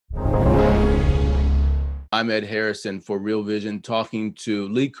I'm Ed Harrison for Real Vision, talking to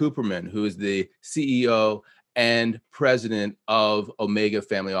Lee Cooperman, who is the CEO and president of Omega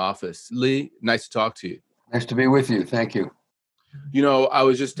Family Office. Lee, nice to talk to you. Nice to be with you. Thank you. You know, I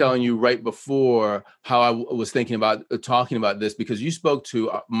was just telling you right before how I was thinking about talking about this, because you spoke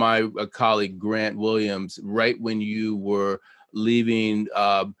to my colleague, Grant Williams, right when you were leaving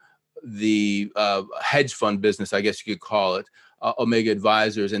the hedge fund business, I guess you could call it, Omega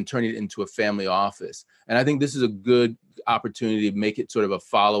Advisors, and turning it into a family office. And I think this is a good opportunity to make it sort of a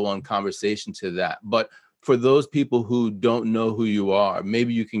follow-on conversation to that. But for those people who don't know who you are,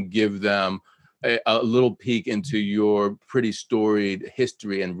 maybe you can give them a little peek into your pretty storied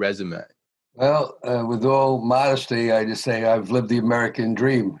history and resume. Well, with all modesty, I just say I've lived the American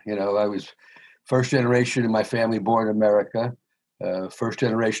dream. You know, I was first generation in my family born in America, first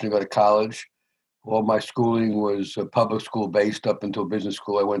generation to go to college. All my schooling was public school based up until business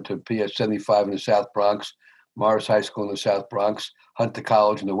school. I went to PS 75 in the South Bronx, Morris High School in the South Bronx, Hunter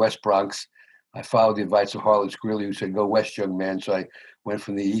College in the West Bronx. I followed the advice of Harlan Greeley, who said, "Go west, young man." So I went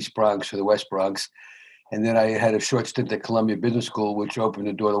from the East Bronx to the West Bronx. And then I had a short stint at Columbia Business School, which opened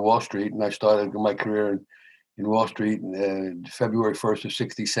the door to Wall Street. And I started my career in Wall Street February 1st of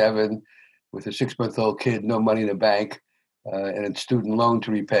 67 with a 6-month-old kid, no money in the bank, and a student loan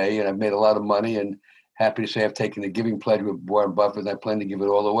to repay. And I've made a lot of money, and happy to say I've taken the giving pledge with Warren Buffett, and I plan to give it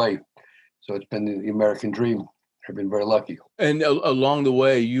all away. So it's been the American dream. I've been very lucky. And along the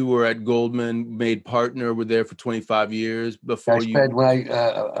way, you were at Goldman, made partner, were there for 25 years before when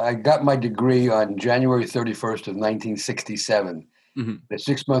I got my degree on January 31st of 1967. Mm-hmm. The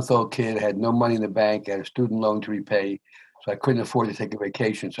 6-month-old kid had no money in the bank, had a student loan to repay, so I couldn't afford to take a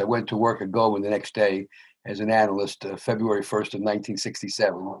vacation. So I went to work at Goldman the next day as an analyst, February 1st of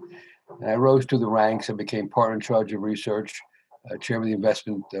 1967. And I rose through the ranks and became partner in charge of research, chairman of the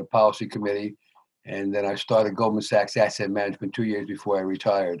investment policy committee. And then I started Goldman Sachs Asset Management 2 years before I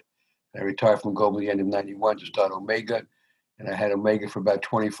retired. I retired from Goldman at the end of 91 to start Omega. And I had Omega for about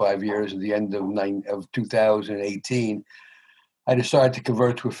 25 years. At the end of 2018, I decided to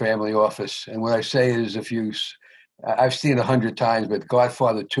convert to a family office. And what I say is, I've seen it 100 times, but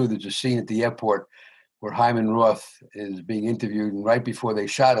Godfather 2, there's a scene at the airport where Hyman Roth is being interviewed. And right before they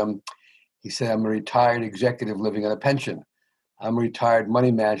shot him, he said, "I'm a retired executive living on a pension. I'm a retired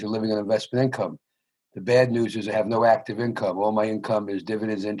money manager living on investment income. The bad news is I have no active income. All my income is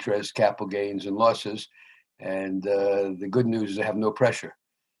dividends, interest, capital gains, and losses. And the good news is I have no pressure."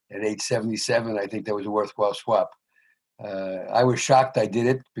 At age 77, I think that was a worthwhile swap. I was shocked I did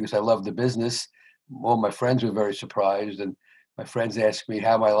it because I love the business. All my friends were very surprised, and my friends asked me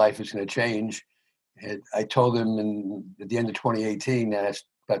how my life is going to change. And I told them at the end of 2018, that's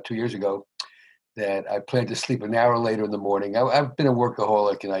about 2 years ago, that I plan to sleep an hour later in the morning. I've been a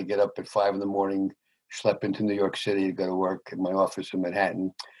workaholic, and I get up at 5 in the morning, schlep into New York City to go to work at my office in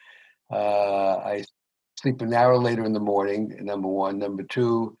Manhattan. I sleep an hour later in the morning, number one. Number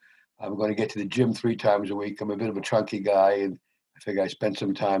two, I'm going to get to the gym 3 times a week. I'm a bit of a chunky guy, and I figure I spend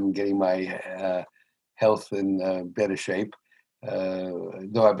some time getting my health in better shape.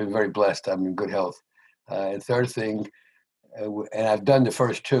 Though I've been very blessed, I'm in good health. And third thing, and I've done the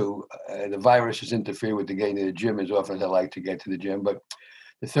first 2, the virus has interfered with the getting to the gym as often as I like to get to the gym. But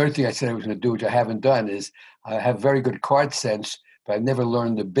the third thing I said I was going to do, which I haven't done, is I have very good card sense, but I've never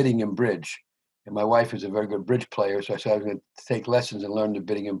learned the bidding and bridge. And my wife is a very good bridge player, so I said I was going to take lessons and learn the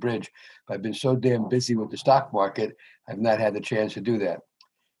bidding and bridge. But I've been so damn busy with the stock market, I've not had the chance to do that.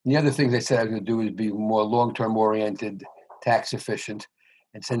 And the other things I said I was going to do is be more long-term oriented, tax efficient.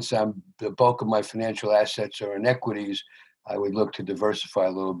 And since the bulk of my financial assets are in equities, I would look to diversify a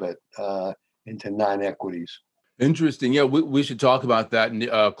little bit into non-equities. Interesting. Yeah, we should talk about that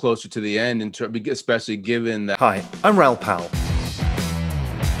closer to the end, especially given that. Hi, I'm Raoul Powell.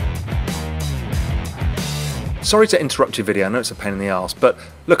 Sorry to interrupt your video, I know it's a pain in the arse, but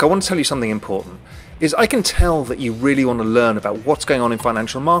look, I want to tell you something important. I can tell that you really want to learn about what's going on in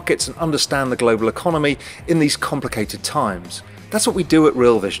financial markets and understand the global economy in these complicated times. That's what we do at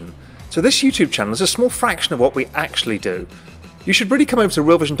Real Vision. So this YouTube channel is a small fraction of what we actually do. You should really come over to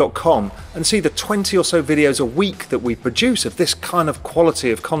realvision.com and see the 20 or so videos a week that we produce of this kind of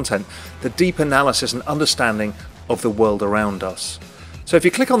quality of content, the deep analysis and understanding of the world around us. So if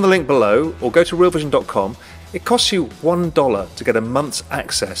you click on the link below or go to realvision.com, it costs you $1 to get a month's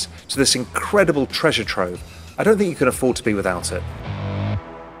access to this incredible treasure trove. I don't think you can afford to be without it.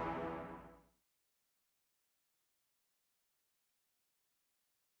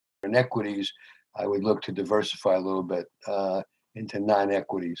 In equities, I would look to diversify a little bit into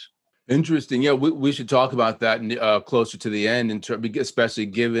non-equities. Interesting. Yeah, we should talk about that closer to the end, especially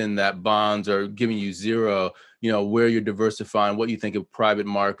given that bonds are giving you zero, where you're diversifying, what you think of private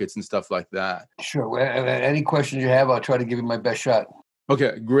markets and stuff like that. Sure. Well, any questions you have, I'll try to give you my best shot.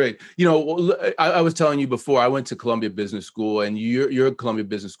 Okay, great. I was telling you before, I went to Columbia Business School, and you're a Columbia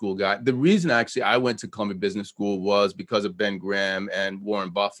Business School guy. The reason actually I went to Columbia Business School was because of Ben Graham and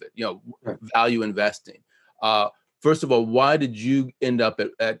Warren Buffett, Right. value investing. First of all, why did you end up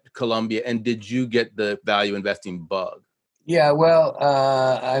at Columbia, and did you get the value investing bug? Yeah, well,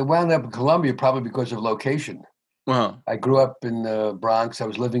 I wound up in Columbia probably because of location. Uh-huh. I grew up in the Bronx. I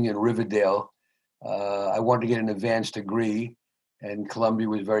was living in Riverdale. I wanted to get an advanced degree, and Columbia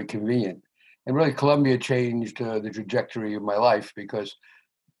was very convenient. And really, Columbia changed the trajectory of my life because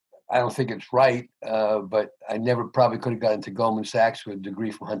I don't think it's right, but I never probably could have gotten into Goldman Sachs with a degree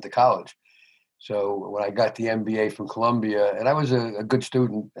from Hunter College. So when I got the MBA from Columbia, and I was a good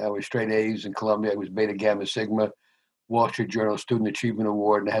student, I was straight A's in Columbia. I was Beta Gamma Sigma, Wall Street Journal Student Achievement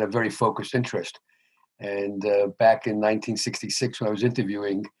Award, and I had a very focused interest. And back in 1966, when I was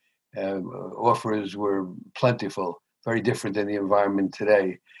interviewing, offers were plentiful, very different than the environment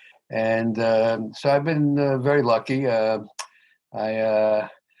today. And so I've been very lucky. I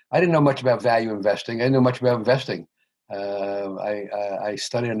didn't know much about value investing. I didn't know much about investing. I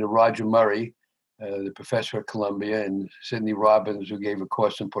studied under Roger Murray, the professor at Columbia, and Sidney Robbins, who gave a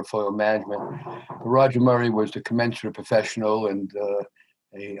course in portfolio management. Roger Murray was the commensurate professional, and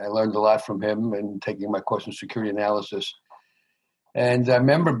I learned a lot from him and taking my course in security analysis. And I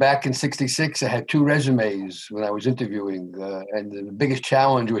remember back in '66, I had 2 resumes when I was interviewing, and the biggest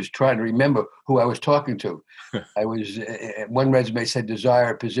challenge was trying to remember who I was talking to. One resume said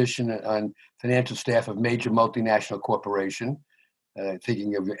desire a position on financial staff of major multinational corporation,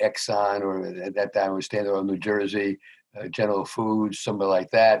 thinking of Exxon, or at that time it was Standard Oil New Jersey, General Foods, somebody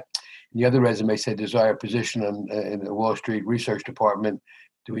like that. And the other resume said desire a position in the Wall Street research department,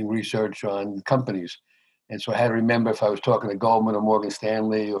 doing research on companies. And so I had to remember if I was talking to Goldman or Morgan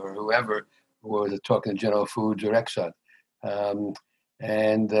Stanley or whoever, or was talking to General Foods or Exxon. I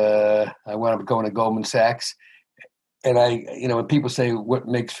wound up going to Goldman Sachs. And when people say what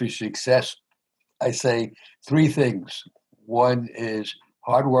makes for success, I say 3 things. One is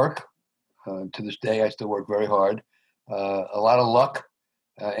hard work. To this day, I still work very hard. A lot of luck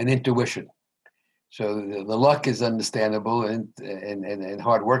and intuition. So the luck is understandable and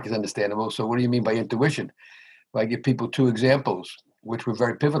hard work is understandable. So what do you mean by intuition? Well, I give people 2 examples, which were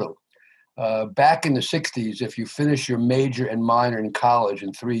very pivotal. Back in the 60s, if you finish your major and minor in college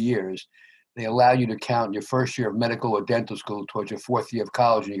in 3 years, they allow you to count your first year of medical or dental school towards your 4th year of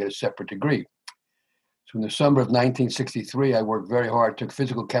college, and you get a separate degree. So in the summer of 1963, I worked very hard, took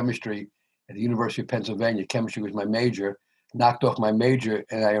physical chemistry at the University of Pennsylvania. Chemistry was my major, knocked off my major,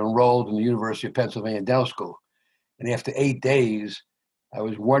 and I enrolled in the University of Pennsylvania Dental School. And after 8 days, I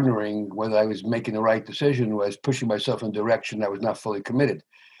was wondering whether I was making the right decision, was pushing myself in a direction I was not fully committed. It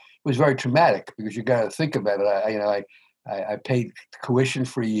was very traumatic because you got to think about it. I paid tuition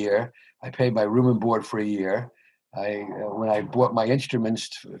for a year. I paid my room and board for a year. When I bought my instruments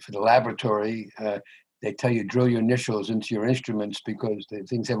for the laboratory, they tell you drill your initials into your instruments because the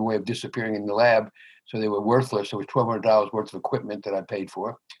things have a way of disappearing in the lab, so they were worthless. It was $1,200 worth of equipment that I paid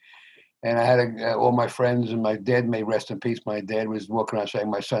for. And I had all my friends, and my dad, may rest in peace, my dad was walking around saying,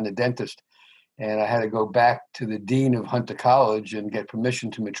 my son, the dentist. And I had to go back to the dean of Hunter College and get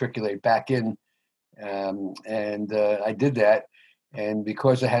permission to matriculate back in. I did that. And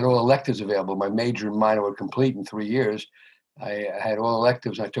because I had all electives available, my major and minor were complete in 3 years. I had all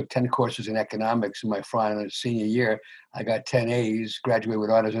electives. I took 10 courses in economics in my final senior year. I got 10 A's, graduated with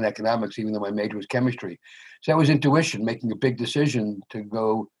honors in economics, even though my major was chemistry. So that was intuition, making a big decision to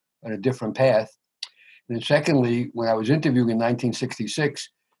go on a different path. And then secondly, when I was interviewing in 1966,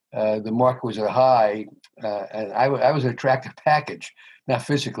 the market was at a high, and I was an attractive package, not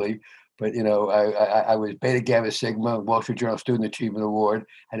physically, but I was Beta Gamma Sigma, Wall Street Journal Student Achievement Award,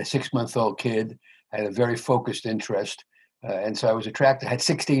 had a 6-month-old kid, I had a very focused interest, and so I was attracted. I had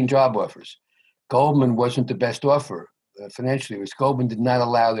 16 job offers. Goldman wasn't the best offer financially. Goldman did not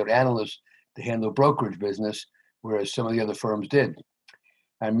allow their analysts to handle brokerage business, whereas some of the other firms did.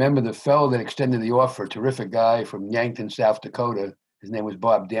 I remember the fellow that extended the offer, terrific guy from Yankton, South Dakota. His name was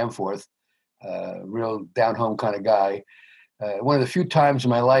Bob Danforth, real down-home kind of guy. One of the few times in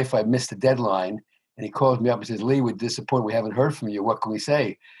my life I missed a deadline, and he calls me up and says, Lee, we're disappointed. We haven't heard from you. What can we say?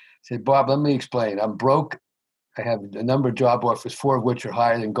 I said, Bob, let me explain. I'm broke. I have a number of job offers, 4 of which are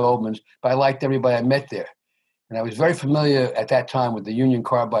higher than Goldman's, but I liked everybody I met there. And I was very familiar at that time with the Union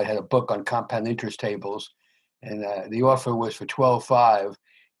Carbide, had a book on compound interest tables, and the offer was for $12.5.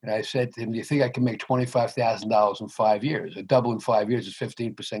 And I said to him, do you think I can make $25,000 in 5 years? A double in 5 years is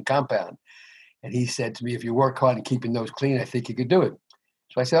 15% compound. And he said to me, if you work hard and keeping those clean, I think you could do it.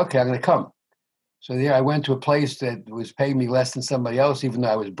 So I said, okay, I'm going to come. So there I went to a place that was paying me less than somebody else, even though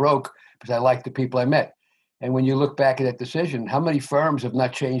I was broke, because I liked the people I met. And when you look back at that decision, how many firms have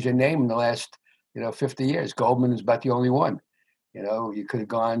not changed their name in the last 50 years? Goldman is about the only one. You could have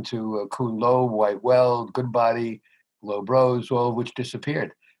gone to Kuhn Loeb, White Weld, Goodbody, Loeb Rose, all of which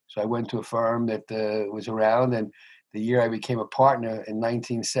disappeared. So I went to a firm that was around, and the year I became a partner in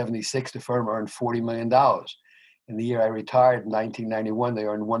 1976, the firm earned $40 million. And the year I retired in 1991, they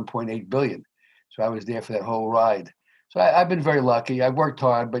earned $1.8 billion. So I was there for that whole ride. So I've been very lucky. I've worked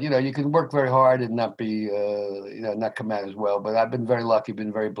hard, but you can work very hard and not be, not come out as well. But I've been very lucky,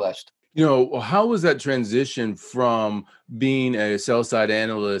 been very blessed. How was that transition from being a sell-side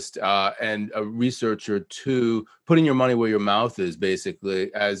analyst and a researcher to putting your money where your mouth is,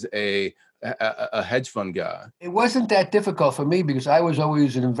 basically, as a hedge fund guy? It wasn't that difficult for me because I was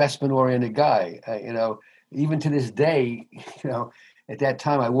always an investment-oriented guy. Even to this day, at that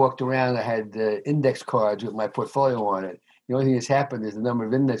time I walked around, I had index cards with my portfolio on it. The only thing that's happened is the number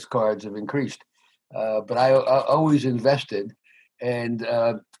of index cards have increased. But I always invested. And,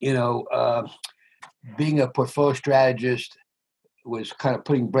 being a portfolio strategist was kind of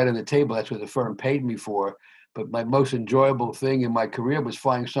putting bread on the table. That's what the firm paid me for. But my most enjoyable thing in my career was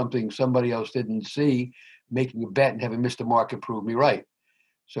finding something somebody else didn't see, making a bet and having Mr. Market prove me right.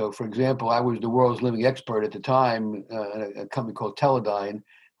 So, for example, I was the world's living expert at the time, a company called Teledyne,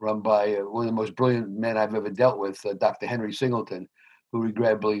 run by one of the most brilliant men I've ever dealt with, Dr. Henry Singleton, who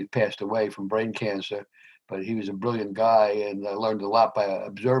regrettably passed away from brain cancer. But he was a brilliant guy, and I learned a lot by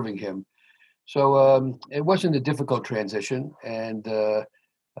observing him. So it wasn't a difficult transition, and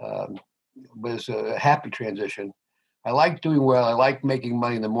was a happy transition. I like doing well. I like making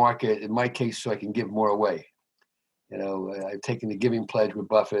money in the market, in my case, so I can give more away. I've taken the giving pledge with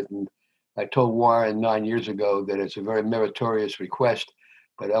Buffett, and I told Warren 9 years ago that it's a very meritorious request,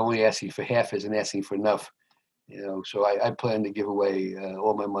 but only asking for half isn't asking for enough. So I plan to give away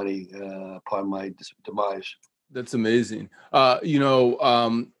all my money upon my demise. That's amazing. I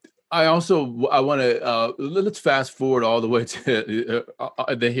want to let's fast forward all the way to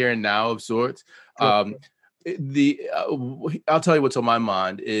the here and now of sorts. Sure. I'll tell you what's on my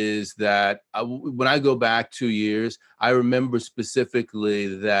mind is that when I go back 2 years, I remember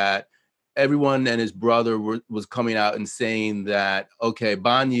specifically that everyone and his brother was coming out and saying that, okay,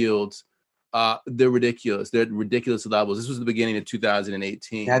 bond yields, they're ridiculous. They're at ridiculous levels. This was the beginning of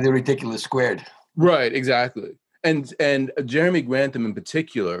 2018. Now they're ridiculous squared. Right, exactly. And Jeremy Grantham in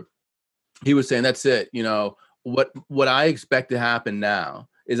particular, he was saying, that's it. What I expect to happen now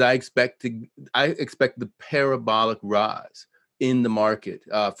is I expect the parabolic rise in the market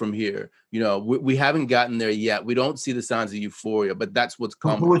from here. We haven't gotten there yet. We don't see the signs of euphoria, but that's what's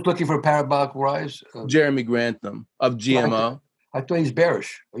coming. Who was looking for a parabolic rise? Jeremy Grantham of GMO. I thought he's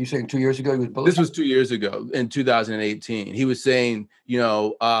bearish. Are you saying 2 years ago he was bullish? This was 2 years ago in 2018. He was saying,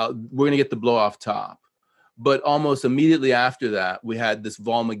 we're going to get the blow off top. But almost immediately after that, we had this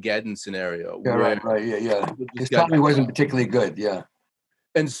Volmageddon scenario. Yeah, right. Yeah. His economy wasn't particularly good. Yeah.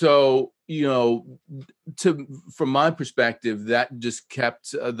 And so, from my perspective, that just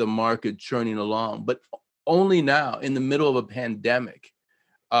kept the market churning along. But only now, in the middle of a pandemic,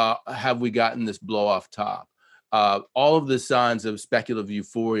 have we gotten this blow off top. All of the signs of speculative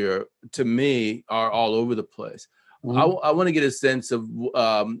euphoria, to me, are all over the place. Mm-hmm. I want to get a sense of,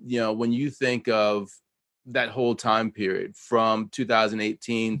 when you think of that whole time period from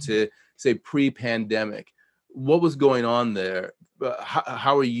 2018 to, say, pre-pandemic, what was going on there?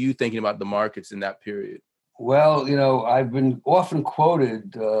 How are you thinking about the markets in that period? Well, I've been often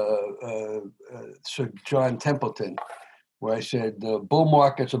quoted Sir John Templeton, where I said, bull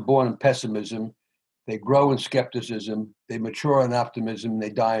markets are born in pessimism, they grow in skepticism, they mature in optimism,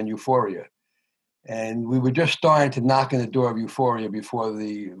 they die in euphoria. And we were just starting to knock on the door of euphoria before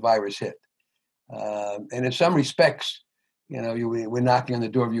the virus hit. And in some respects, we're knocking on the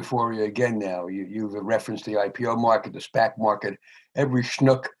door of euphoria again now. You've referenced the IPO market, the SPAC market. Every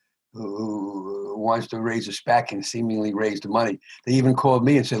schnook who wants to raise a SPAC and seemingly raise the money. They even called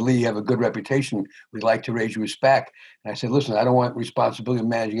me and said, Lee, you have a good reputation. We'd like to raise you a SPAC. And I said, listen, I don't want responsibility of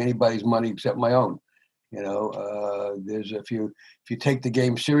managing anybody's money except my own. If you take the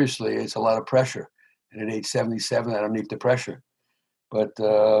game seriously, it's a lot of pressure. And at age 77, I don't need the pressure. But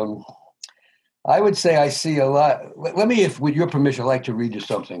I would say I see a lot. Let me, with your permission, I'd like to read you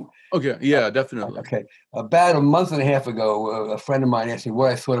something. Okay. Yeah, definitely. Okay. About a month and a half ago, a friend of mine asked me what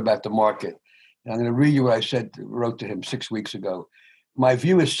I thought about the market. And I'm going to read you what I wrote to him 6 weeks ago. My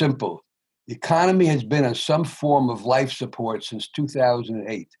view is simple. The economy has been on some form of life support since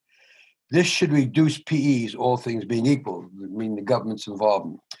 2008. This should reduce PEs, all things being equal, meaning the government's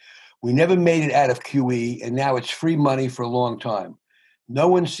involvement. We never made it out of QE, and now it's free money for a long time. No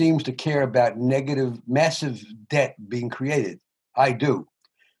one seems to care about massive debt being created. I do.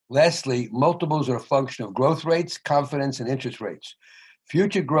 Lastly, multiples are a function of growth rates, confidence, and interest rates.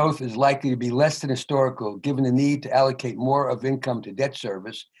 Future growth is likely to be less than historical, given the need to allocate more of income to debt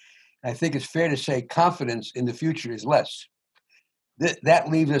service. I think it's fair to say confidence in the future is less. That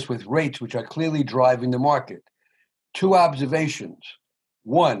leaves us with rates which are clearly driving the market. Two observations.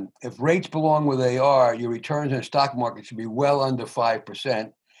 One, if rates belong where they are, your returns in the stock market should be well under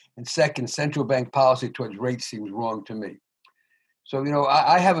 5%. And second, central bank policy towards rates seems wrong to me. So,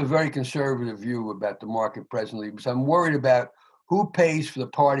 I have a very conservative view about the market presently because I'm worried about who pays for the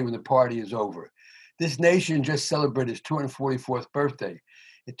party when the party is over. This nation just celebrated its 244th birthday.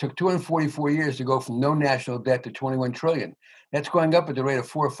 It took 244 years to go from no national debt to 21 trillion. That's going up at the rate of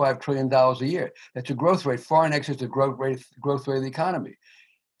 $4 or $5 trillion a year. That's a growth rate far in excess of the growth rate of the economy.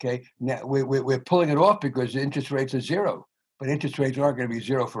 Okay, now we're pulling it off because the interest rates are zero, but interest rates aren't going to be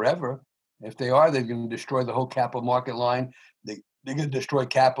zero forever. If they are, they're going to destroy the whole capital market line. They're going to destroy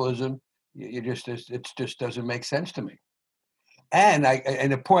capitalism. It just doesn't make sense to me. And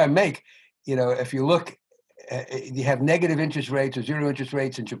the point I make, if you look, you have negative interest rates or zero interest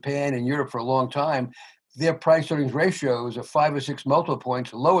rates in Japan and Europe for a long time. Their price earnings ratios are 5 or 6 multiple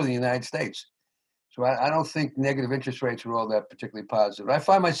points lower than the United States. So I don't think negative interest rates are all that particularly positive. I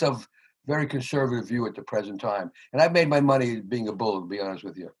find myself very conservative view at the present time, and I've made my money being a bull, to be honest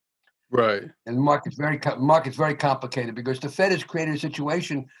with you. Right. And the market's very complicated because the Fed has created a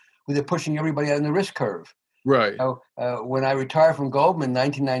situation where they're pushing everybody out on the risk curve. Right. When I retired from Goldman in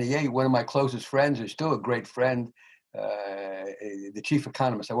 1998, one of my closest friends, who's still a great friend, the chief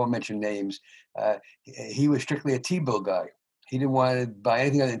economist, I won't mention names, he was strictly a T-bill guy. He didn't want to buy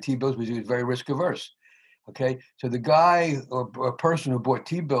anything other than T-bills because he was very risk averse. Okay, so the guy or person who bought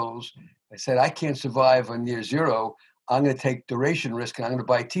T-bills said, I can't survive on near zero. I'm going to take duration risk and I'm going to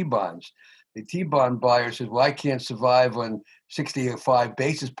buy T-bonds. The T-bond buyer says, well, I can't survive on 65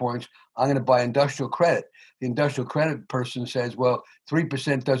 basis points. I'm going to buy industrial credit. The industrial credit person says, well,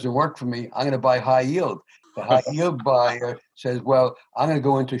 3% doesn't work for me. I'm going to buy high yield. The high yield buyer says, well, I'm going to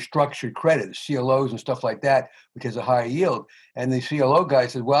go into structured credit, CLOs and stuff like that, which has a higher yield. And the CLO guy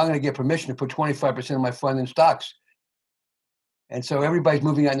says, well, I'm going to get permission to put 25% of my fund in stocks. And so everybody's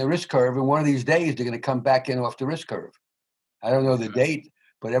moving on the risk curve. And one of these days, they're going to come back in off the risk curve. I don't know the date,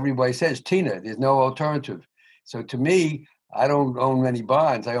 but everybody says, Tina, there's no alternative. So to me, I don't own many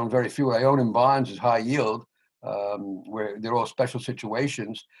bonds. I own very few. What I own in bonds is high yield, where they're all special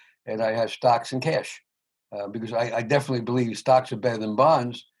situations. And I have stocks and cash. Because I definitely believe stocks are better than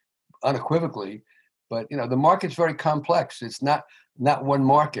bonds, unequivocally. But the market's very complex. It's not one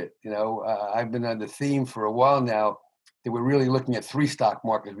market. I've been on the theme for a while now that we're really looking at 3 stock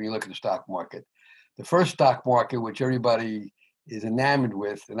markets when you look at the stock market. The first stock market, which everybody is enamored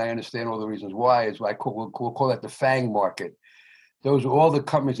with, and I understand all the reasons why, is we'll call that the FAANG market. Those are all the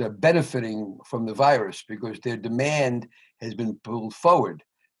companies that are benefiting from the virus because their demand has been pulled forward.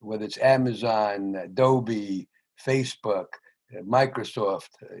 Whether it's Amazon, Adobe, Facebook, Microsoft,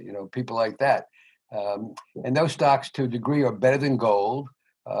 people like that. And those stocks, to a degree, are better than gold.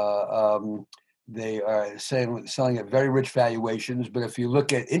 They are selling at very rich valuations. But if you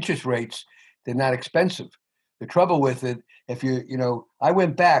look at interest rates, they're not expensive. The trouble with it, I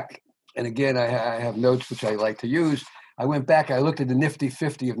went back, and again, I have notes which I like to use. I went back, I looked at the Nifty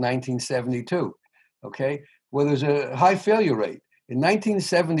 50 of 1972. Okay, well, there's a high failure rate. In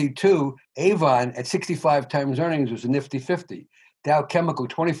 1972, Avon at 65 times earnings was a Nifty 50. Dow Chemical,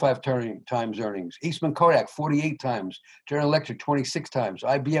 25 times earnings. Eastman Kodak, 48 times. General Electric, 26 times.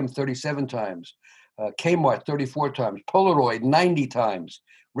 IBM, 37 times. Kmart, 34 times. Polaroid, 90 times.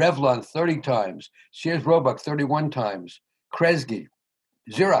 Revlon, 30 times. Sears Roebuck, 31 times. Kresge.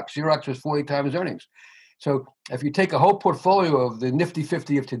 Xerox was 40 times earnings. So if you take a whole portfolio of the Nifty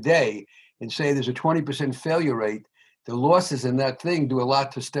 50 of today and say there's a 20% failure rate, the losses in that thing do a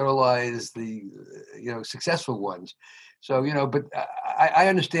lot to sterilize the, successful ones. So, but I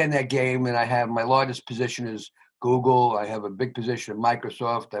understand that game, and I have my largest position is Google. I have a big position in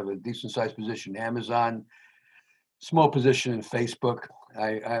Microsoft. I have a decent sized position in Amazon, small position in Facebook.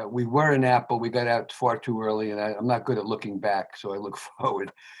 We were in Apple. We got out far too early, and I'm not good at looking back, so I look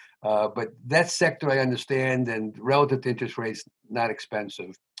forward. But that sector I understand, and relative to interest rates, not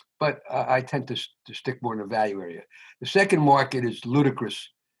expensive. But I tend to stick more in the value area. The second market is ludicrous,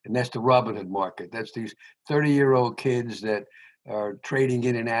 and that's the Robinhood market. That's these 30-year-old kids that are trading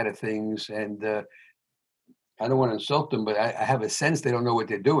in and out of things. And I don't want to insult them, but I have a sense they don't know what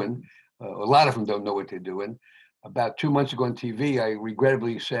they're doing. A lot of them don't know what they're doing. About 2 months ago on TV, I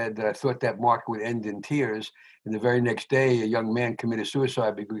regrettably said that I thought that market would end in tears. And the very next day, a young man committed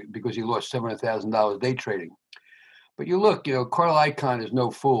suicide because he lost $700,000 day trading. But you look, Carl Icahn is no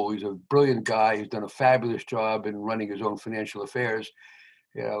fool. He's a brilliant guy. He's done a fabulous job in running his own financial affairs.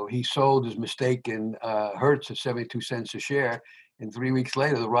 He sold his mistake in Hertz at 72 cents a share. And 3 weeks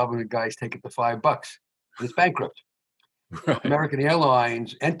later, the Robinhood guys take it to $5. And it's bankrupt. Right. American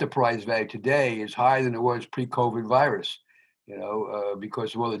Airlines enterprise value today is higher than it was pre-COVID virus,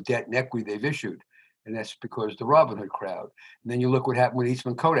 because of all the debt and equity they've issued. And that's because the Robinhood crowd. And then you look what happened with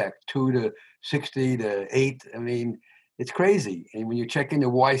Eastman Kodak, 2 to 60 to 8. I mean, it's crazy. And when you check into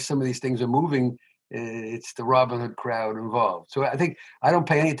why some of these things are moving, it's the Robinhood crowd involved. So I think I don't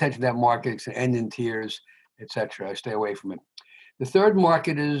pay any attention to that market. It's an end in tears, etc. I stay away from it. The third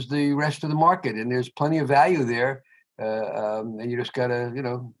market is the rest of the market, and there's plenty of value there. And you just got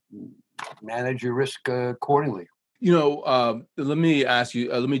to, manage your risk accordingly. Let me ask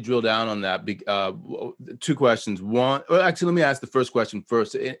you, let me drill down on that. Two questions. One, or actually, let me ask the first question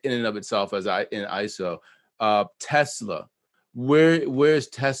first in and of itself in ISO. Tesla, where's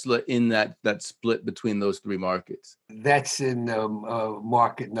Tesla in that split between those three markets? That's in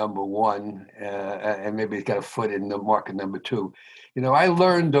market number one, and maybe it's got a foot in the market number two. I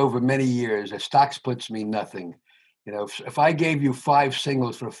learned over many years that stock splits mean nothing. If I gave you 5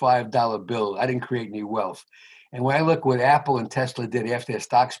 singles for a $5 bill, I didn't create any wealth. And when I look what Apple and Tesla did after their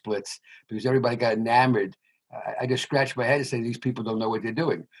stock splits, because everybody got enamored, I just scratched my head and say these people don't know what they're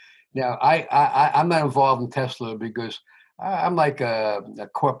doing. Now, I'm not involved in Tesla because I'm like a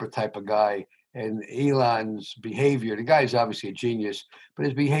corporate type of guy, and Elon's behavior, the guy's obviously a genius, but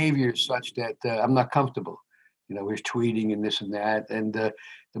his behavior is such that I'm not comfortable. He's tweeting and this and that, and the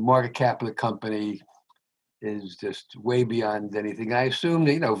market cap of the company is just way beyond anything. I assume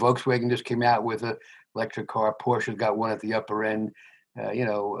that, Volkswagen just came out with an electric car. Porsche's got one at the upper end.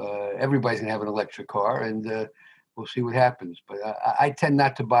 Everybody's going to have an electric car, and we'll see what happens. But I tend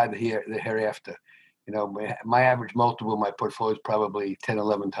not to buy the hereafter. My average multiple in my portfolio is probably 10,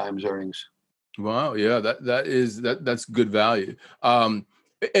 11 times earnings. Wow. Yeah, that's good value. And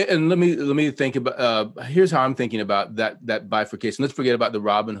let me think about, here's how I'm thinking about that bifurcation. Let's forget about the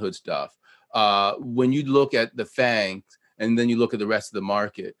Robinhood stuff. When you look at the FAANG and then you look at the rest of the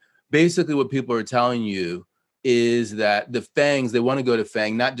market, basically what people are telling you is that the FAANGs, they want to go to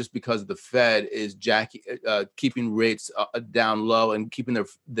FAANG, not just because the Fed is keeping rates down low and keeping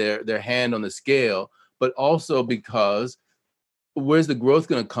their hand on the scale, but also because where's the growth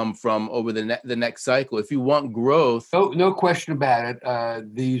going to come from over the next cycle? If you want growth. No question about it.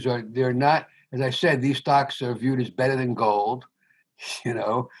 They're not, as I said, these stocks are viewed as better than gold.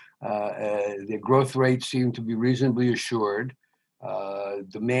 Their growth rates seem to be reasonably assured.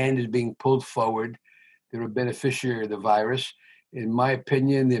 Demand is being pulled forward. They're a beneficiary of the virus. In my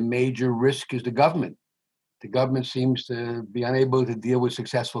opinion, the major risk is the government. The government seems to be unable to deal with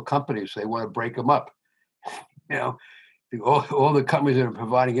successful companies. So they want to break them up. All the companies that are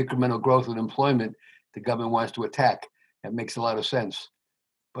providing incremental growth and employment, the government wants to attack. That makes a lot of sense.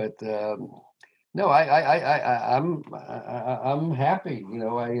 But no, I'm happy.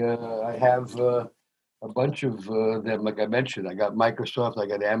 I have a bunch of them, like I mentioned. I got Microsoft, I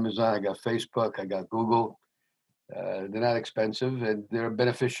got Amazon, I got Facebook, I got Google. They're not expensive, and they're a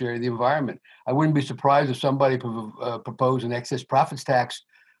beneficiary of the environment. I wouldn't be surprised if somebody proposed an excess profits tax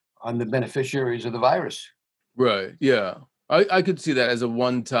on the beneficiaries of the virus. Right. Yeah. I could see that as a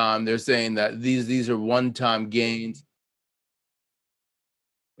one-time. They're saying that these are one-time gains.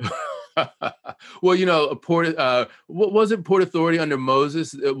 Well, what was it? Port Authority under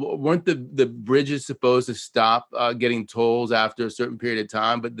Moses, weren't the bridges supposed to stop getting tolls after a certain period of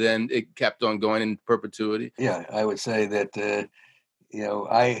time, but then it kept on going in perpetuity? Yeah, I would say that,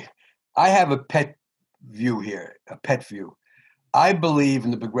 I have a pet view here, I believe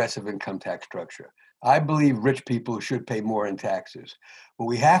in the progressive income tax structure. I believe rich people should pay more in taxes. What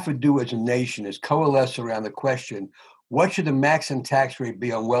we have to do as a nation is coalesce around the question, what should the maximum tax rate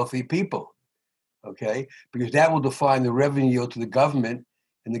be on wealthy people? Okay, because that will define the revenue yield to the government,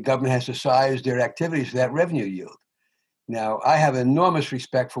 and the government has to size their activities to that revenue yield. Now, I have enormous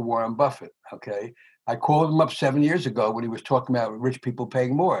respect for Warren Buffett. Okay, I called him up 7 years ago when he was talking about rich people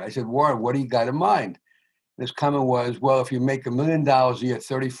paying more. I said, Warren, what do you got in mind? His comment was, well, if you make $1 million a year,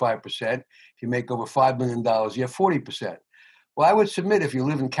 35%. If you make over $5 million a year, 40%. Well, I would submit if you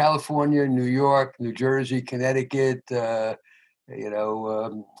live in California, New York, New Jersey, Connecticut, your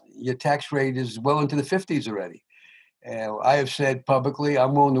tax rate is well into the 50s already. And I have said publicly,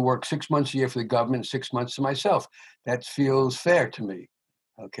 I'm willing to work 6 months a year for the government, 6 months to myself. That feels fair to me.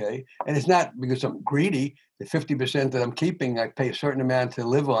 Okay. And it's not because I'm greedy. The 50% that I'm keeping, I pay a certain amount to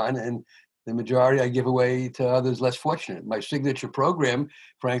live on, and the majority I give away to others less fortunate. My signature program,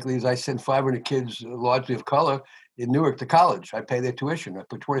 frankly, is I send 500 kids, largely of color, in Newark to college. I pay their tuition. I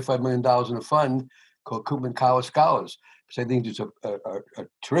put $25 million in a fund called Cooperman College Scholars. So I think these are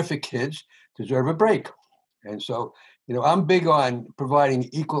terrific kids, deserve a break. And so, I'm big on providing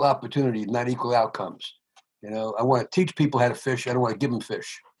equal opportunity, not equal outcomes. I want to teach people how to fish. I don't want to give them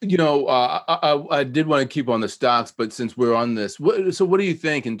fish. I did want to keep on the stocks, but since we're on this, what do you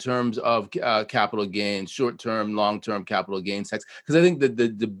think in terms of capital gains, short-term, long-term capital gains tax? Because I think that the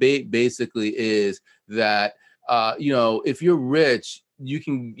debate basically is that, if you're rich, you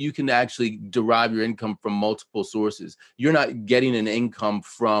can actually derive your income from multiple sources. You're not getting an income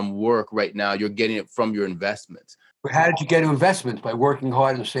from work right now. You're getting it from your investments. But how did you get to investments? By working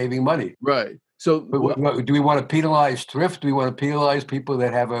hard and saving money. Right. So do we want to penalize thrift? Do we want to penalize people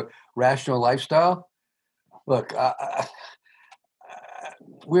that have a rational lifestyle? Look,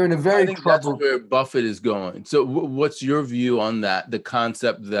 we're in a very troubled... That's where Buffett is going. So what's your view on that, the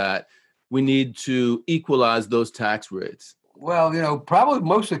concept that we need to equalize those tax rates? Well, probably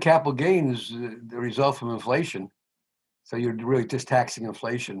most of the capital gains the result from inflation. So you're really just taxing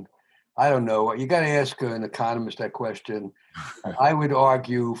inflation. I don't know. You got to ask an economist that question. I would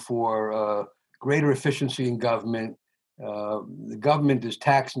argue for greater efficiency in government. The government is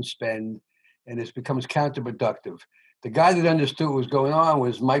tax and spend, and it becomes counterproductive. The guy that understood what was going on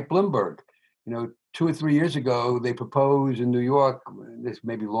was Mike Bloomberg. 2 or 3 years ago, they proposed in New York, this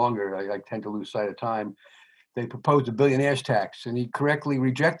may be longer, I tend to lose sight of time, they proposed a billionaire's tax, and he correctly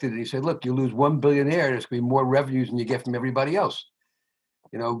rejected it. He said, look, you lose one billionaire, there's going to be more revenues than you get from everybody else.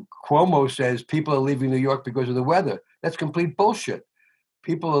 Cuomo says people are leaving New York because of the weather. That's complete bullshit.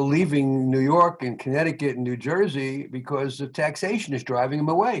 People are leaving New York and Connecticut and New Jersey because the taxation is driving them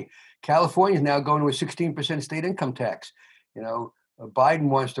away. California is now going to a 16% state income tax. Biden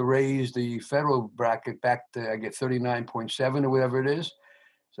wants to raise the federal bracket back to, I get 39.7 or whatever it is.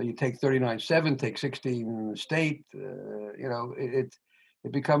 So you take 39.7, take 16 state, it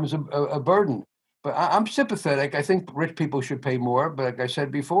becomes a burden. But I'm sympathetic. I think rich people should pay more. But like I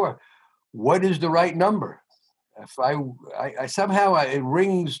said before, what is the right number? If I somehow it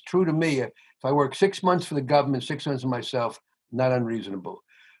rings true to me. If I work 6 months for the government, 6 months for myself, not unreasonable.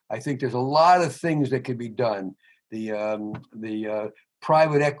 I think there's a lot of things that could be done. The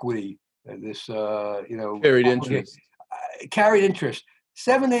private equity, carried interest. Carried interest.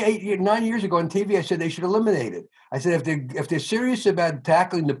 7, 8, 9 years ago on TV, I said they should eliminate it. I said if they're serious about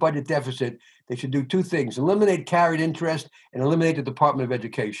tackling the budget deficit, they should do two things: eliminate carried interest and eliminate the Department of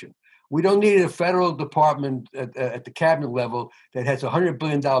Education. We don't need a federal department at the cabinet level that has a $100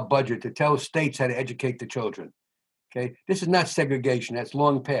 billion budget to tell states how to educate the children. Okay, this is not segregation. That's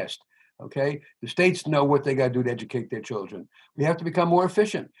long past. Okay, the states know what they got to do to educate their children. We have to become more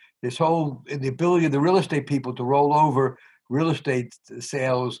efficient. The ability of the real estate people to roll over real estate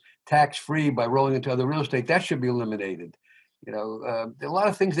sales tax-free by rolling into other real estate, that should be eliminated. There are a lot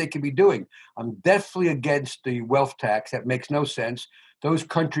of things they could be doing. I'm definitely against the wealth tax. That makes no sense. Those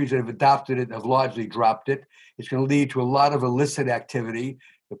countries that have adopted it have largely dropped it. It's going to lead to a lot of illicit activity.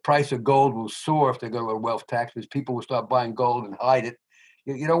 The price of gold will soar if they go to a wealth tax because people will start buying gold and hide it.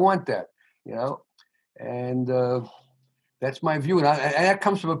 You don't want that, and that's my view. And that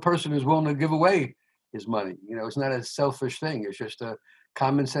comes from a person who's willing to give away his money. It's not a selfish thing. It's just a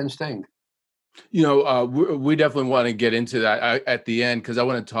common sense thing. We definitely want to get into that at the end because I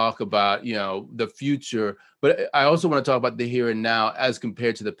want to talk about, the future, but I also want to talk about the here and now as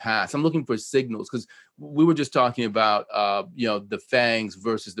compared to the past. I'm looking for signals because we were just talking about, the FAANGs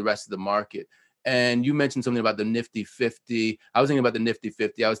versus the rest of the market. And you mentioned something about the Nifty 50. I was thinking about the Nifty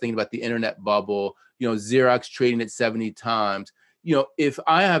 50. I was thinking about the internet bubble, Xerox trading at 70 times. If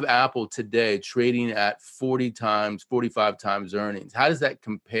I have Apple today trading at 40 times, 45 times earnings, how does that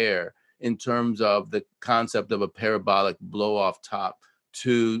compare in terms of the concept of a parabolic blow off top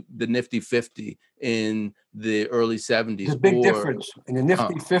to the Nifty 50 in the early 70s? There's a big difference. In the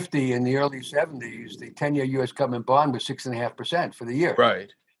Nifty 50 in the early 70s, the 10-year U.S. government bond was 6.5% for the year.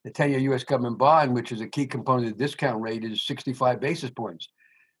 Right. The 10-year U.S. government bond, which is a key component of the discount rate, is 65 basis points.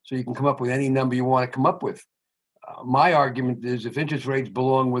 So you can come up with any number you want to come up with. My argument is if interest rates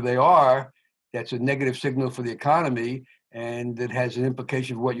belong where they are, that's a negative signal for the economy, and it has an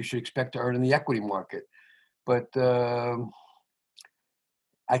implication for what you should expect to earn in the equity market. But I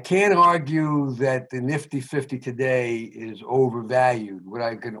can't argue that the Nifty 50 today is overvalued. What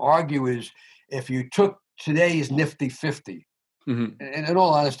I can argue is if you took today's Nifty 50. And in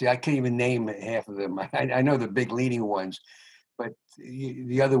all honesty, I can't even name half of them. I know the big leading ones, but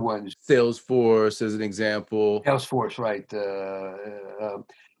the other ones. Salesforce, as an example. Salesforce, right.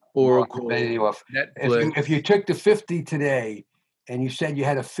 Oracle, Netflix. If you took the 50 today and you said you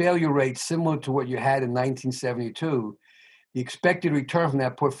had a failure rate similar to what you had in 1972, the expected return from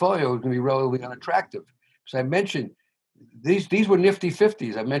that portfolio is going to be relatively unattractive. So I mentioned these were Nifty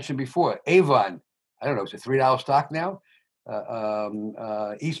 50s. I mentioned before. Avon, I don't know, it's a $3 stock now.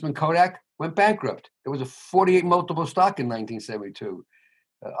 Eastman Kodak went bankrupt. It was a 48 multiple stock in 1972.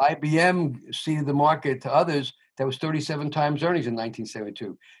 IBM ceded the market to others. That was 37 times earnings in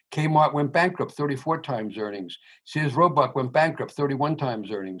 1972. Kmart went bankrupt, 34 times earnings. Sears Roebuck went bankrupt, 31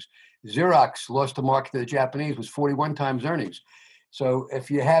 times earnings. Xerox lost the market to the Japanese, was 41 times earnings. So if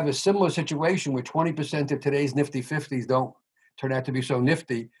you have a similar situation where 20% of today's Nifty 50s don't turn out to be so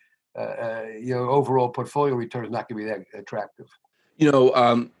nifty, overall portfolio return is not going to be that attractive. You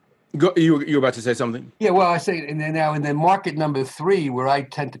were about to say something? Yeah, well, I say, and then market number 3, where I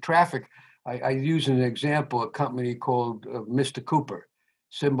tend to traffic, I use an example, a company called Mr. Cooper.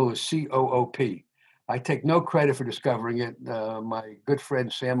 Symbol is COOP. I take no credit for discovering it. My good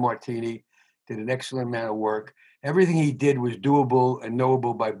friend Sam Martini did an excellent amount of work. Everything he did was doable and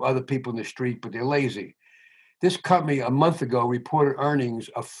knowable by other people in the street, but they're lazy. This company a month ago reported earnings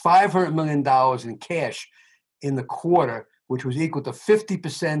of $500 million in cash in the quarter, which was equal to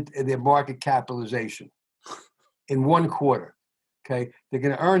 50% of their market capitalization in one quarter. Okay, they're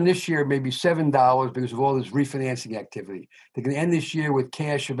going to earn this year maybe $7 because of all this refinancing activity. They're going to end this year with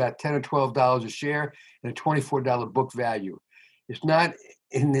cash about $10 or $12 a share and a $24 book value. It's not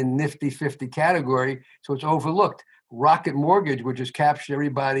in the Nifty 50 category, so it's overlooked. Rocket Mortgage, which has captured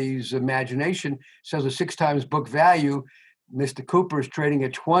everybody's imagination, sells a 6 times book value. Mr. Cooper is trading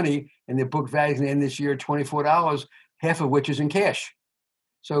at 20, and their book value is going to end this year at $24, half of which is in cash.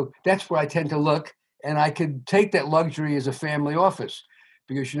 So that's where I tend to look. And I could take that luxury as a family office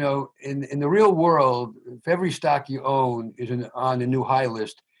because, in the real world, if every stock you own is on the new high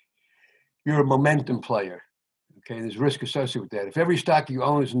list, you're a momentum player. Okay, there's risk associated with that. If every stock you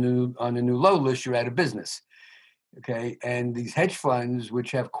own is on the new low list, you're out of business. Okay, and these hedge funds, which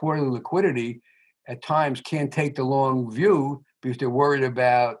have quarterly liquidity, at times can't take the long view because they're worried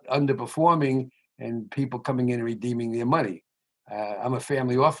about underperforming and people coming in and redeeming their money. I'm a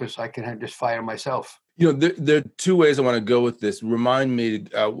family office. I can just fire myself. There are 2 ways I want to go with this. Remind me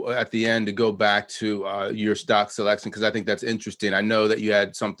at the end to go back to your stock selection, because I think that's interesting. I know that you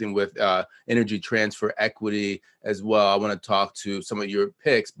had something with Energy Transfer Equity as well. I want to talk to some of your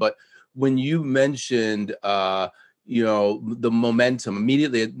picks. But when you mentioned, the momentum,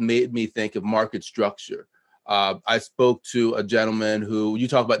 immediately it made me think of market structure. I spoke to a gentleman who, you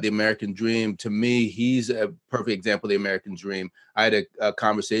talk about the American dream. To me, he's a perfect example of the American dream. I had a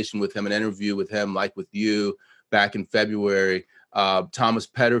conversation with him, an interview with him, like with you, back in February. Thomas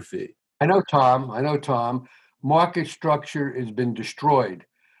Petterfy. I know Tom. Market structure has been destroyed.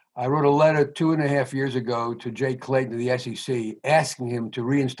 I wrote a letter 2.5 years ago to Jay Clayton of the SEC asking him to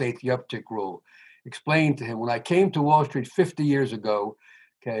reinstate the uptick rule. Explained to him, when I came to Wall Street 50 years ago,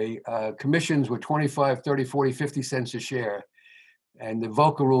 commissions were 25, 30, 40, 50 cents a share, and the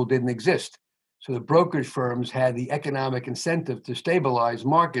Volcker rule didn't exist. So the brokerage firms had the economic incentive to stabilize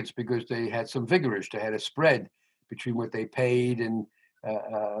markets because they had some vigorish. They had a spread between what they paid and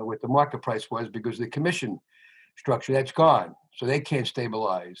what the market price was because of the commission structure. That's gone. So they can't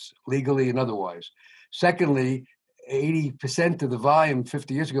stabilize legally and otherwise. Secondly, 80% of the volume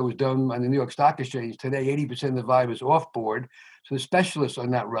 50 years ago was done on the New York Stock Exchange. Today, 80% of the volume is off board. So the specialists are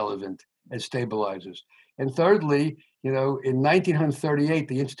not relevant as stabilizers. And thirdly, in 1938,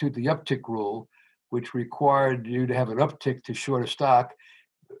 they instituted the uptick rule, which required you to have an uptick to short a stock.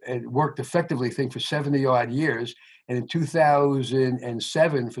 It worked effectively, I think, for 70 odd years. And in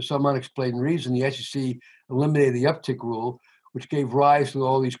 2007, for some unexplained reason, the SEC eliminated the uptick rule, which gave rise to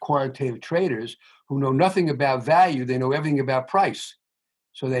all these quantitative traders who know nothing about value. They know everything about price.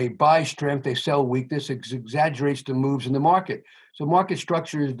 So they buy strength, they sell weakness, exaggerates the moves in the market. So market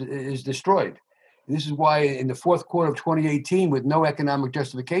structure is destroyed. And this is why in the fourth quarter of 2018, with no economic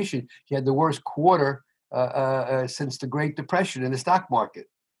justification, you had the worst quarter since the Great Depression in the stock market.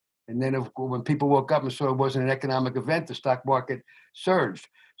 And then when people woke up and saw it wasn't an economic event, the stock market surged.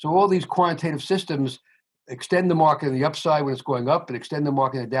 So all these quantitative systems extend the market on the upside when it's going up and extend the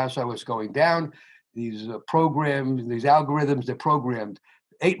market on the downside when it's going down. These programs, these algorithms, they're programmed.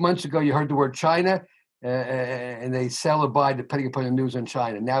 8 months ago, you heard the word China, and they sell or buy depending upon the news on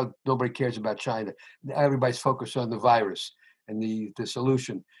China. Now, nobody cares about China. Now everybody's focused on the virus. and the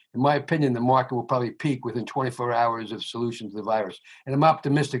solution. In my opinion, the market will probably peak within 24 hours of solution to the virus. And I'm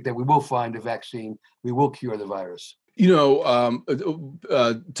optimistic that we will find a vaccine. We will cure the virus. Thomas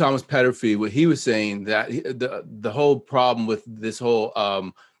Petterfy, what he was saying, that the whole problem with this whole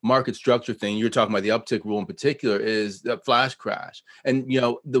market structure thing, you're talking about the uptick rule in particular, is the flash crash. And,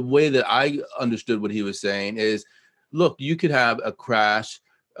 the way that I understood what he was saying is, look, you could have a crash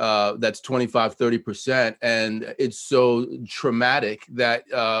that's 25, 30%, and it's so traumatic that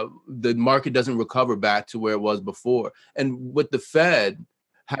the market doesn't recover back to where it was before. And with the Fed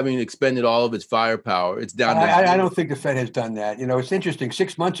having expended all of its firepower, it's down to... I don't think the Fed has done that. It's interesting.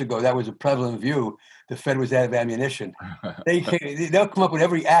 6 months ago, that was a prevalent view. The Fed was out of ammunition. They'll come up with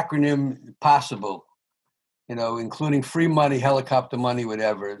every acronym possible, including free money, helicopter money,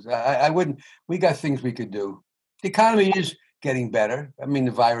 whatever. I wouldn't. We got things we could do. The economy is getting better. I mean,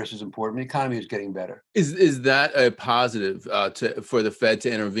 the virus is important. The economy is getting better. Is that a positive for the Fed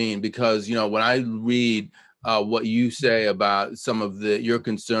to intervene? Because, when I read what you say about some of your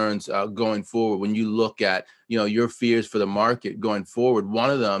concerns going forward, when you look at, your fears for the market going forward, one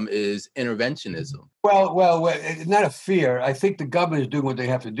of them is interventionism. Well, it's not a fear. I think the government is doing what they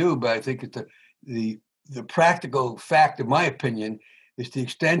have to do, but I think it's the practical fact, in my opinion, is to the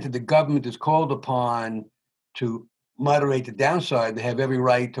extent that the government is called upon to moderate the downside, they have every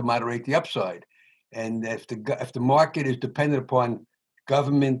right to moderate the upside. And if the market is dependent upon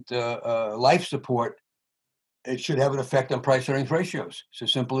government life support, it should have an effect on price earnings ratios. It's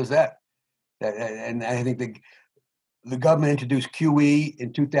as simple as that. And I think the government introduced QE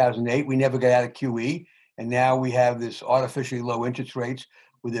in 2008. We never got out of QE. And now we have this artificially low interest rates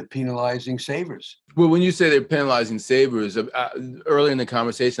where they're penalizing savers. Well, when you say they're penalizing savers, earlier in the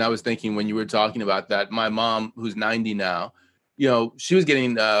conversation, I was thinking when you were talking about that, my mom, who's 90 now, she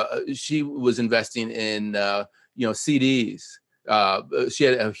was investing in, CDs. She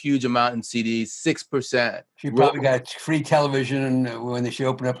had a huge amount in CDs, 6%. She probably got free television when she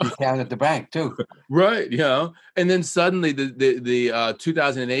opened up the account at the bank too. Right, and then suddenly the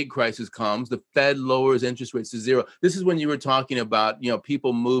 2008 crisis comes. The Fed lowers interest rates to zero. This is when you were talking about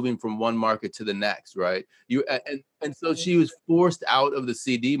people moving from one market to the next, right? And so she was forced out of the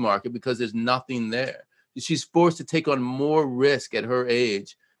CD market because there's nothing there. She's forced to take on more risk at her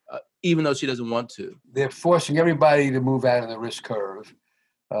age, even though she doesn't want to. They're forcing everybody to move out of the risk curve.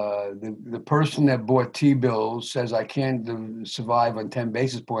 The person that bought T-bills says, I can't survive on 10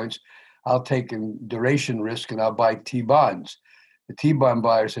 basis points. I'll take a duration risk and I'll buy T-bonds. The T-bond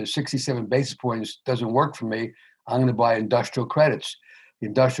buyer says 67 basis points doesn't work for me. I'm going to buy industrial credits. The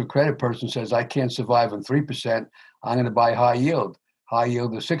industrial credit person says, I can't survive on 3%. I'm going to buy high yield. High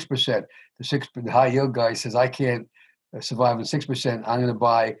yield is 6%. The high yield guy says, I can't survive on 6%. I'm going to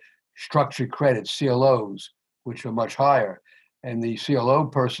buy structured credit, CLOs, which are much higher. And the CLO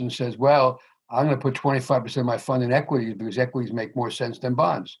person says, well, I'm going to put 25% of my fund in equities because equities make more sense than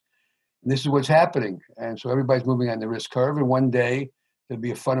bonds. And this is what's happening. And so everybody's moving on the risk curve. And one day there'll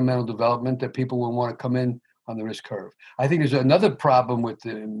be a fundamental development that people will want to come in on the risk curve. I think there's another problem with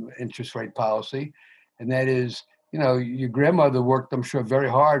the interest rate policy. And that is, your grandmother worked, I'm sure, very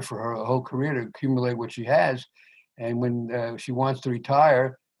hard for her whole career to accumulate what she has. And when she wants to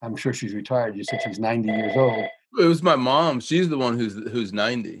retire, I'm sure she's retired. You said she's 90 years old. It was my mom. She's the one who's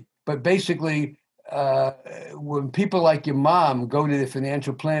 90. But basically, when people like your mom go to the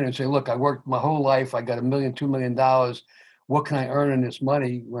financial planner and say, look, I worked my whole life. I got $1 million, $2 million. What can I earn in this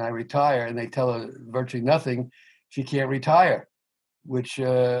money when I retire? And they tell her virtually nothing. She can't retire, which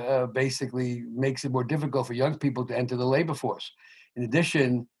basically makes it more difficult for young people to enter the labor force. In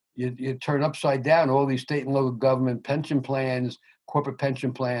addition, you turn upside down all these state and local government pension plans, corporate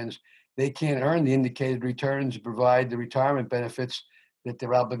pension plans. They can't earn the indicated returns to provide the retirement benefits that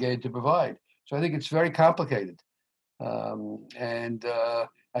they're obligated to provide. So I think it's very complicated. And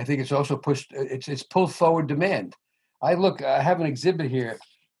I think it's also it's pulled forward demand. I have an exhibit here.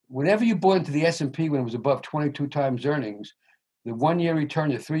 Whenever you bought into the S&P when it was above 22 times earnings, the 1-year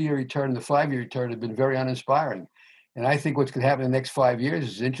return, the 3-year return, the 5-year return have been very uninspiring. And I think what's going to happen in the next 5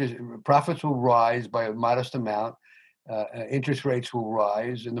 years is profits will rise by a modest amount. Interest rates will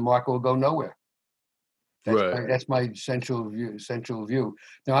rise and the market will go nowhere. That's my central view.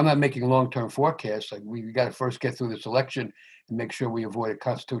 Now, I'm not making long-term forecasts. Like we got to first get through this election and make sure we avoid a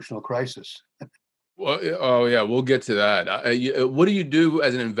constitutional crisis. Well, oh yeah, we'll get to that. What do you do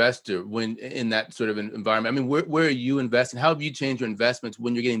as an investor when in that sort of environment? I mean, where are you investing? How have you changed your investments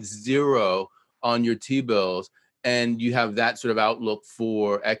when you're getting zero on your T-bills and you have that sort of outlook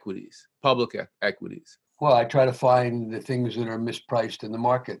for equities, public equities? Well, I try to find the things that are mispriced in the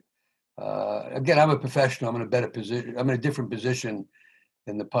market. Again, I'm a professional. I'm in a better position. I'm in a different position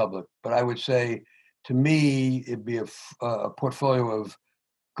than the public. But I would say, to me, it'd be a portfolio of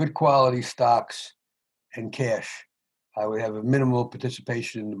good quality stocks and cash. I would have a minimal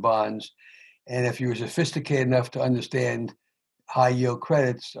participation in the bonds. And if you're sophisticated enough to understand high yield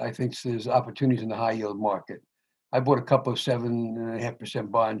credits, I think there's opportunities in the high yield market. I bought a couple of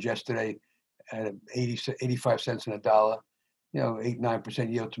 7.5% bonds yesterday at 85 cents on a dollar,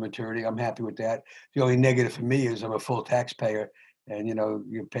 8-9% yield to maturity. I'm happy with that. The only negative for me is I'm a full taxpayer, and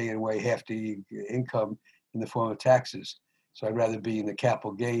you're paying away half the income in the form of taxes. So I'd rather be in the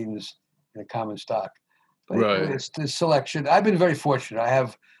capital gains in a common stock. But Right. it's the selection. I've been very fortunate. I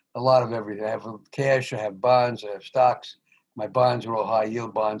have a lot of everything. I have cash, I have bonds, I have stocks. My bonds are all high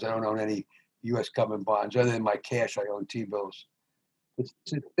yield bonds. I don't own any U.S. government bonds. Other than my cash, I own T-bills. It's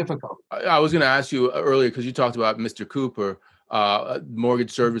difficult. I was going to ask you earlier, because you talked about Mr. Cooper, a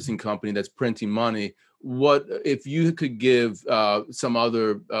mortgage servicing company that's printing money. What if you could give some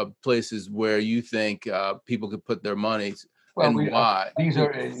other places where you think people could put their money, and why? These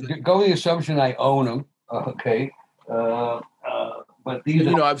are going the assumption I own them. Okay, but these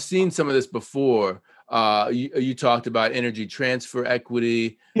are. I've seen some of this before. You talked about energy transfer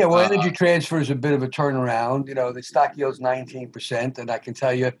equity. Yeah, well, energy transfer is a bit of a turnaround. The stock yields 19%, and I can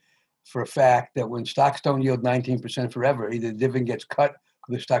tell you for a fact that when stocks don't yield 19% forever, either the dividend gets cut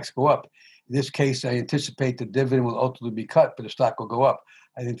or the stocks go up. In this case, I anticipate the dividend will ultimately be cut, but the stock will go up.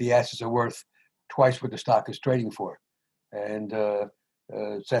 I think the assets are worth twice what the stock is trading for. And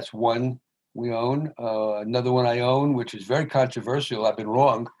that's one we own. Another one I own, which is very controversial. I've been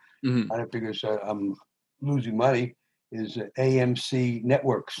wrong. Mm-hmm. I don't because I'm losing money, is AMC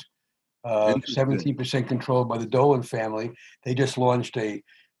Networks. 17% controlled by the Dolan family. They just launched a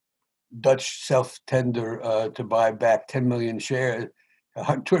Dutch self-tender to buy back 10 million shares,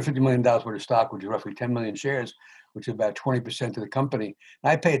 $250 million worth of stock, which is roughly 10 million shares, which is about 20% of the company.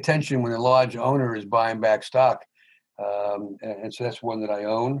 And I pay attention when a large owner is buying back stock. And so that's one that I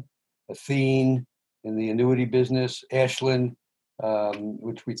own. Athene in the annuity business, Ashland,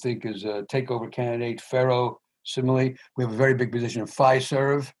 which we think is a takeover candidate, Faro, similarly. We have a very big position in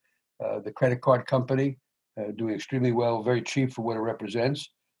Fiserv, the credit card company, doing extremely well, very cheap for what it represents.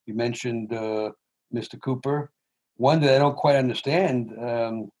 You mentioned Mr. Cooper. One that I don't quite understand,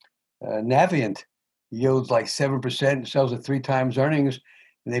 Navient yields like 7%, sells at 3 times earnings,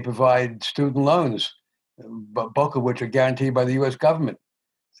 and they provide student loans, bulk of which are guaranteed by the U.S. government.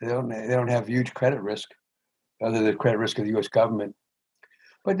 So they don't have huge credit risk, other than the credit risk of the U.S. government.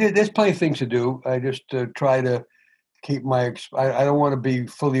 But there's plenty of things to do. I just try to keep I don't want to be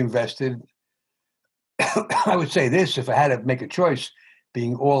fully invested. I would say this, if I had to make a choice,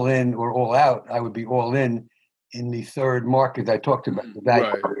 being all in or all out, I would be all in the third market I talked about. The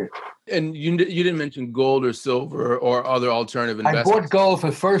value market. And you didn't mention gold or silver or other alternative investments. I bought gold for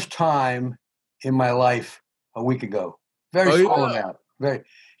the first time in my life a week ago. Very small amount. I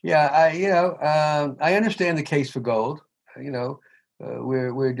understand the case for gold.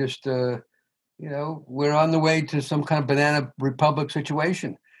 We're just we're on the way to some kind of banana republic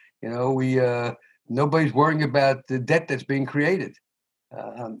situation. Nobody's worrying about the debt that's being created.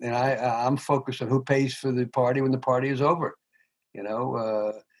 And I'm focused on who pays for the party when the party is over.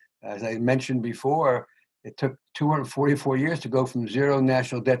 As I mentioned before, it took 244 years to go from zero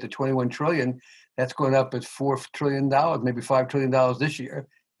national debt to 21 trillion. That's going up at $4 trillion, maybe $5 trillion this year.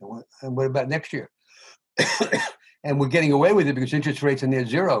 And what about next year? And we're getting away with it because interest rates are near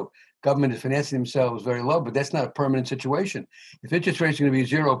zero. Government is financing themselves very low, but that's not a permanent situation. If interest rates are going to be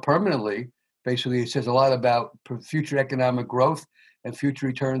zero permanently, basically it says a lot about future economic growth and future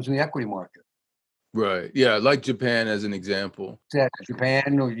returns in the equity market. Right. Yeah, like Japan as an example. Yeah,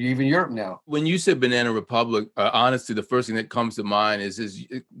 Japan or even Europe now. When you said banana republic, honestly, the first thing that comes to mind is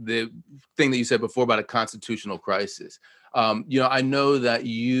the thing that you said before about a constitutional crisis. I know that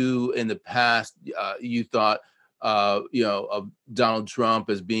you in the past you thought of Donald Trump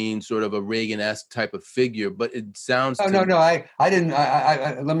as being sort of a Reagan-esque type of figure, but it sounds. No. I didn't.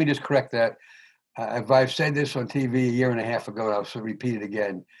 Let me just correct that. I've said this on TV a year and a half ago, and I'll repeat it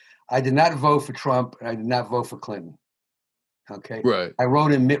again. I did not vote for Trump, and I did not vote for Clinton. Okay. Right. I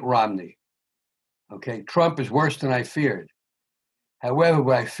wrote in Mitt Romney. Okay. Trump is worse than I feared. However,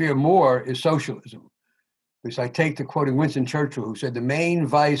 what I fear more is socialism. Because I take to quoting Winston Churchill, who said the main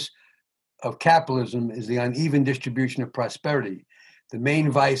vice of capitalism is the uneven distribution of prosperity. The main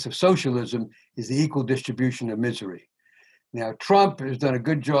vice of socialism is the equal distribution of misery. Now, Trump has done a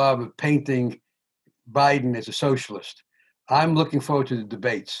good job of painting Biden as a socialist. I'm looking forward to the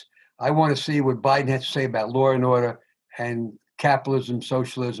debates. I want to see what Biden has to say about law and order and capitalism,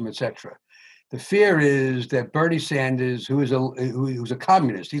 socialism, etc. The fear is that Bernie Sanders, who's a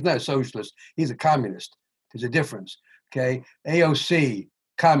communist, he's not a socialist, he's a communist. There's a difference. Okay, AOC,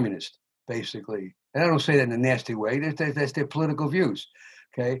 communist, basically. And I don't say that in a nasty way. That's their political views.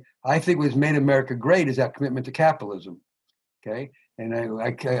 Okay, I think what's made America great is our commitment to capitalism. Okay, and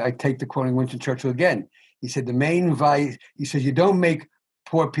I take the quoting Winston Churchill again. He said the main vice. He says you don't make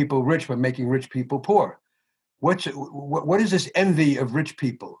poor people rich by making rich people poor. What is this envy of rich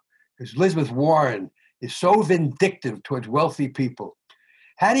people? Because Elizabeth Warren is so vindictive towards wealthy people.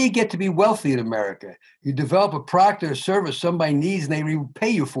 How do you get to be wealthy in America? You develop a product or service somebody needs and they repay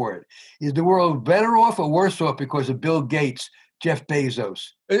you for it. Is the world better off or worse off because of Bill Gates, Jeff Bezos?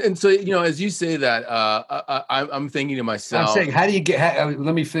 And so, as you say that, I'm thinking to myself. I'm saying, how do you get,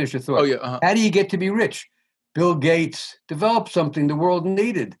 let me finish your thought. Oh, yeah. How do you get to be rich? Bill Gates developed something the world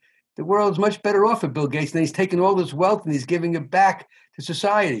needed. The world's much better off with Bill Gates, and he's taking all this wealth and he's giving it back to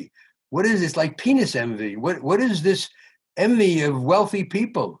society. What is this, like penis envy? What is this envy of wealthy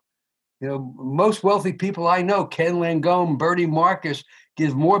people? Most wealthy people I know, Ken Langone, Bernie Marcus,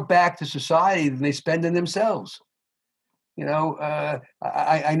 give more back to society than they spend on themselves.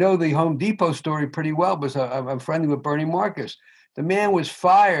 I know the Home Depot story pretty well because I'm friendly with Bernie Marcus. The man was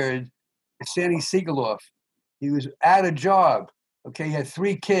fired at Sandy Siegaloff. He was out of job. Okay, he had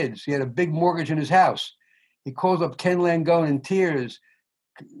 3 kids. He had a big mortgage in his house. He calls up Ken Langone in tears,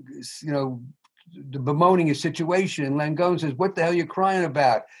 bemoaning his situation. And Langone says, "What the hell are you crying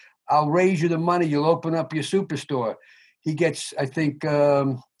about? I'll raise you the money. You'll open up your superstore." He gets, I think,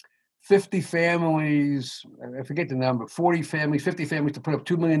 50 families, I forget the number, 40 families, 50 families to put up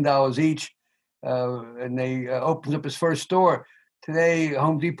 $2 million each. And they opens up his first store. Today,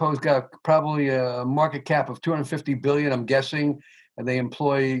 Home Depot's got probably a market cap of $250 billion, I'm guessing. And they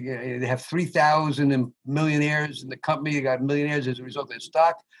have 3,000 millionaires in the company. They got millionaires as a result of their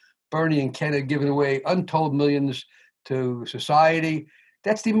stock. Bernie and Ken are giving away untold millions to society.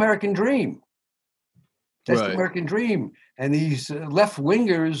 That's the American dream. That's the American dream. And these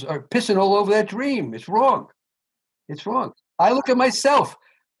left-wingers are pissing all over that dream. It's wrong. It's wrong. I look at myself.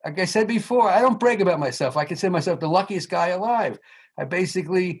 Like I said before, I don't brag about myself. I consider myself the luckiest guy alive. I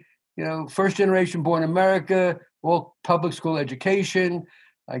basically, first generation born in America, all public school education.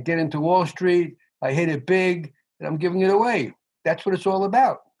 I get into Wall Street. I hit it big, and I'm giving it away. That's what it's all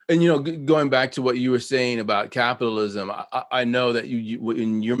about. And, going back to what you were saying about capitalism, I know that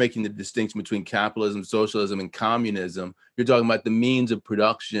when you're making the distinction between capitalism, socialism, and communism, you're talking about the means of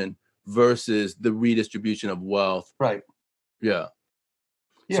production versus the redistribution of wealth. Right. Yeah.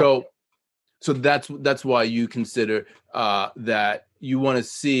 Yeah. So that's why you consider that you want to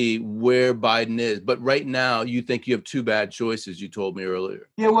see where Biden is. But right now, you think you have 2 bad choices, you told me earlier.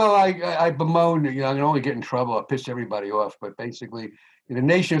 Yeah, well, I bemoan, I can only get in trouble. I piss everybody off. But basically, in a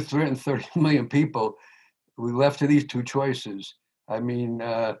nation of 330 million people, we left to these 2 choices. I mean,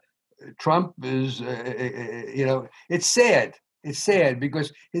 Trump is, it's sad. It's sad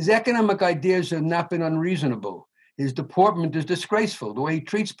because his economic ideas have not been unreasonable. His deportment is disgraceful, the way he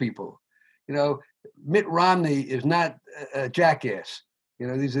treats people. Mitt Romney is not a jackass.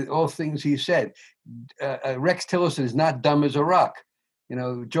 These are all things he said. Rex Tillerson is not dumb as a rock.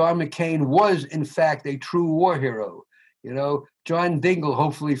 John McCain was, in fact, a true war hero. John Dingell,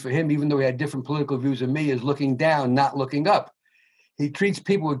 hopefully for him, even though he had different political views than me, is looking down, not looking up. He treats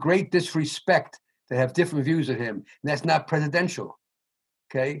people with great disrespect that have different views of him. And that's not presidential.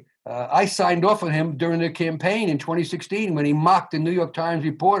 Okay. I signed off on him during the campaign in 2016 when he mocked the New York Times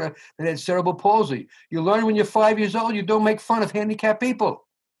reporter that had cerebral palsy. You learn when you're 5 years old, you don't make fun of handicapped people.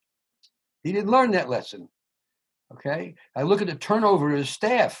 He didn't learn that lesson. Okay. I look at the turnover of his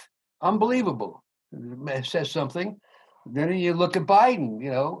staff. Unbelievable. It says something. Then you look at Biden,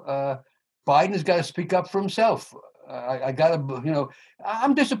 Biden has got to speak up for himself.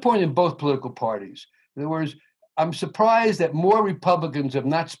 I'm disappointed in both political parties. In other words, I'm surprised that more Republicans have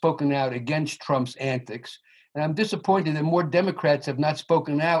not spoken out against Trump's antics. And I'm disappointed that more Democrats have not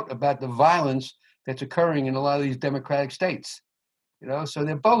spoken out about the violence that's occurring in a lot of these Democratic states. So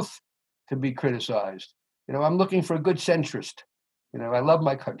they're both to be criticized. I'm looking for a good centrist. I love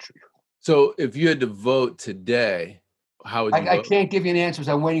my country. So if you had to vote today, how would you vote? I can't give you an answer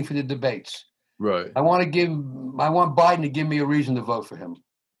because I'm waiting for the debates. Right. I want Biden to give me a reason to vote for him.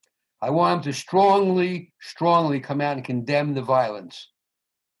 I want him to strongly, strongly come out and condemn the violence.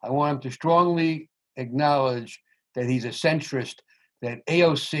 I want him to strongly acknowledge that he's a centrist, that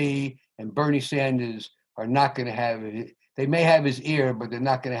AOC and Bernie Sanders are not going to have it. They may have his ear, but they're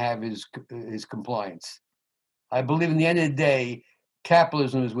not going to have his compliance. I believe in the end of the day,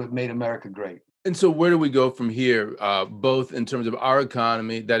 capitalism is what made America great. And so where do we go from here, both in terms of our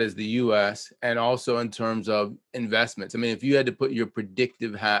economy, that is the US, and also in terms of investments? I mean, if you had to put your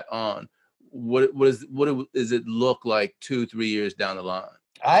predictive hat on, what does it look like 2-3 years down the line?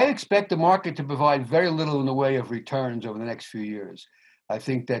 I expect the market to provide very little in the way of returns over the next few years. I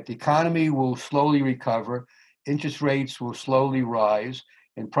think that the economy will slowly recover, interest rates will slowly rise,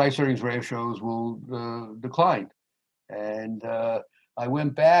 and price earnings ratios will decline. And I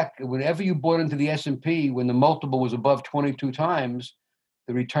went back, whenever you bought into the S&P, when the multiple was above 22 times,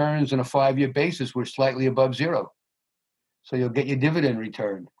 the returns on a 5-year basis were slightly above zero. So you'll get your dividend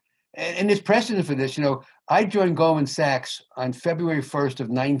return. And there's precedent for this. I joined Goldman Sachs on February 1st of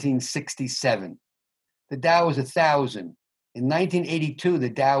 1967. The Dow was 1,000. In 1982, the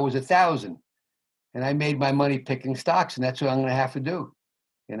Dow was 1,000. And I made my money picking stocks, and that's what I'm going to have to do.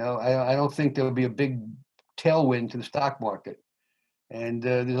 I don't think there'll be a big tailwind to the stock market. And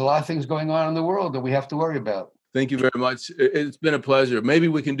there's a lot of things going on in the world that we have to worry about. Thank you very much. It's been a pleasure. Maybe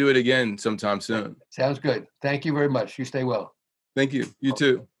we can do it again sometime soon. Sounds good. Thank you very much. You stay well. Thank you. You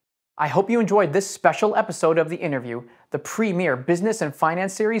too. I hope you enjoyed this special episode of The Interview, the premier business and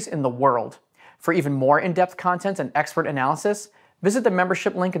finance series in the world. For even more in-depth content and expert analysis, visit the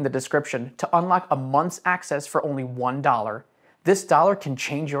membership link in the description to unlock a month's access for only $1. This dollar can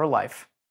change your life.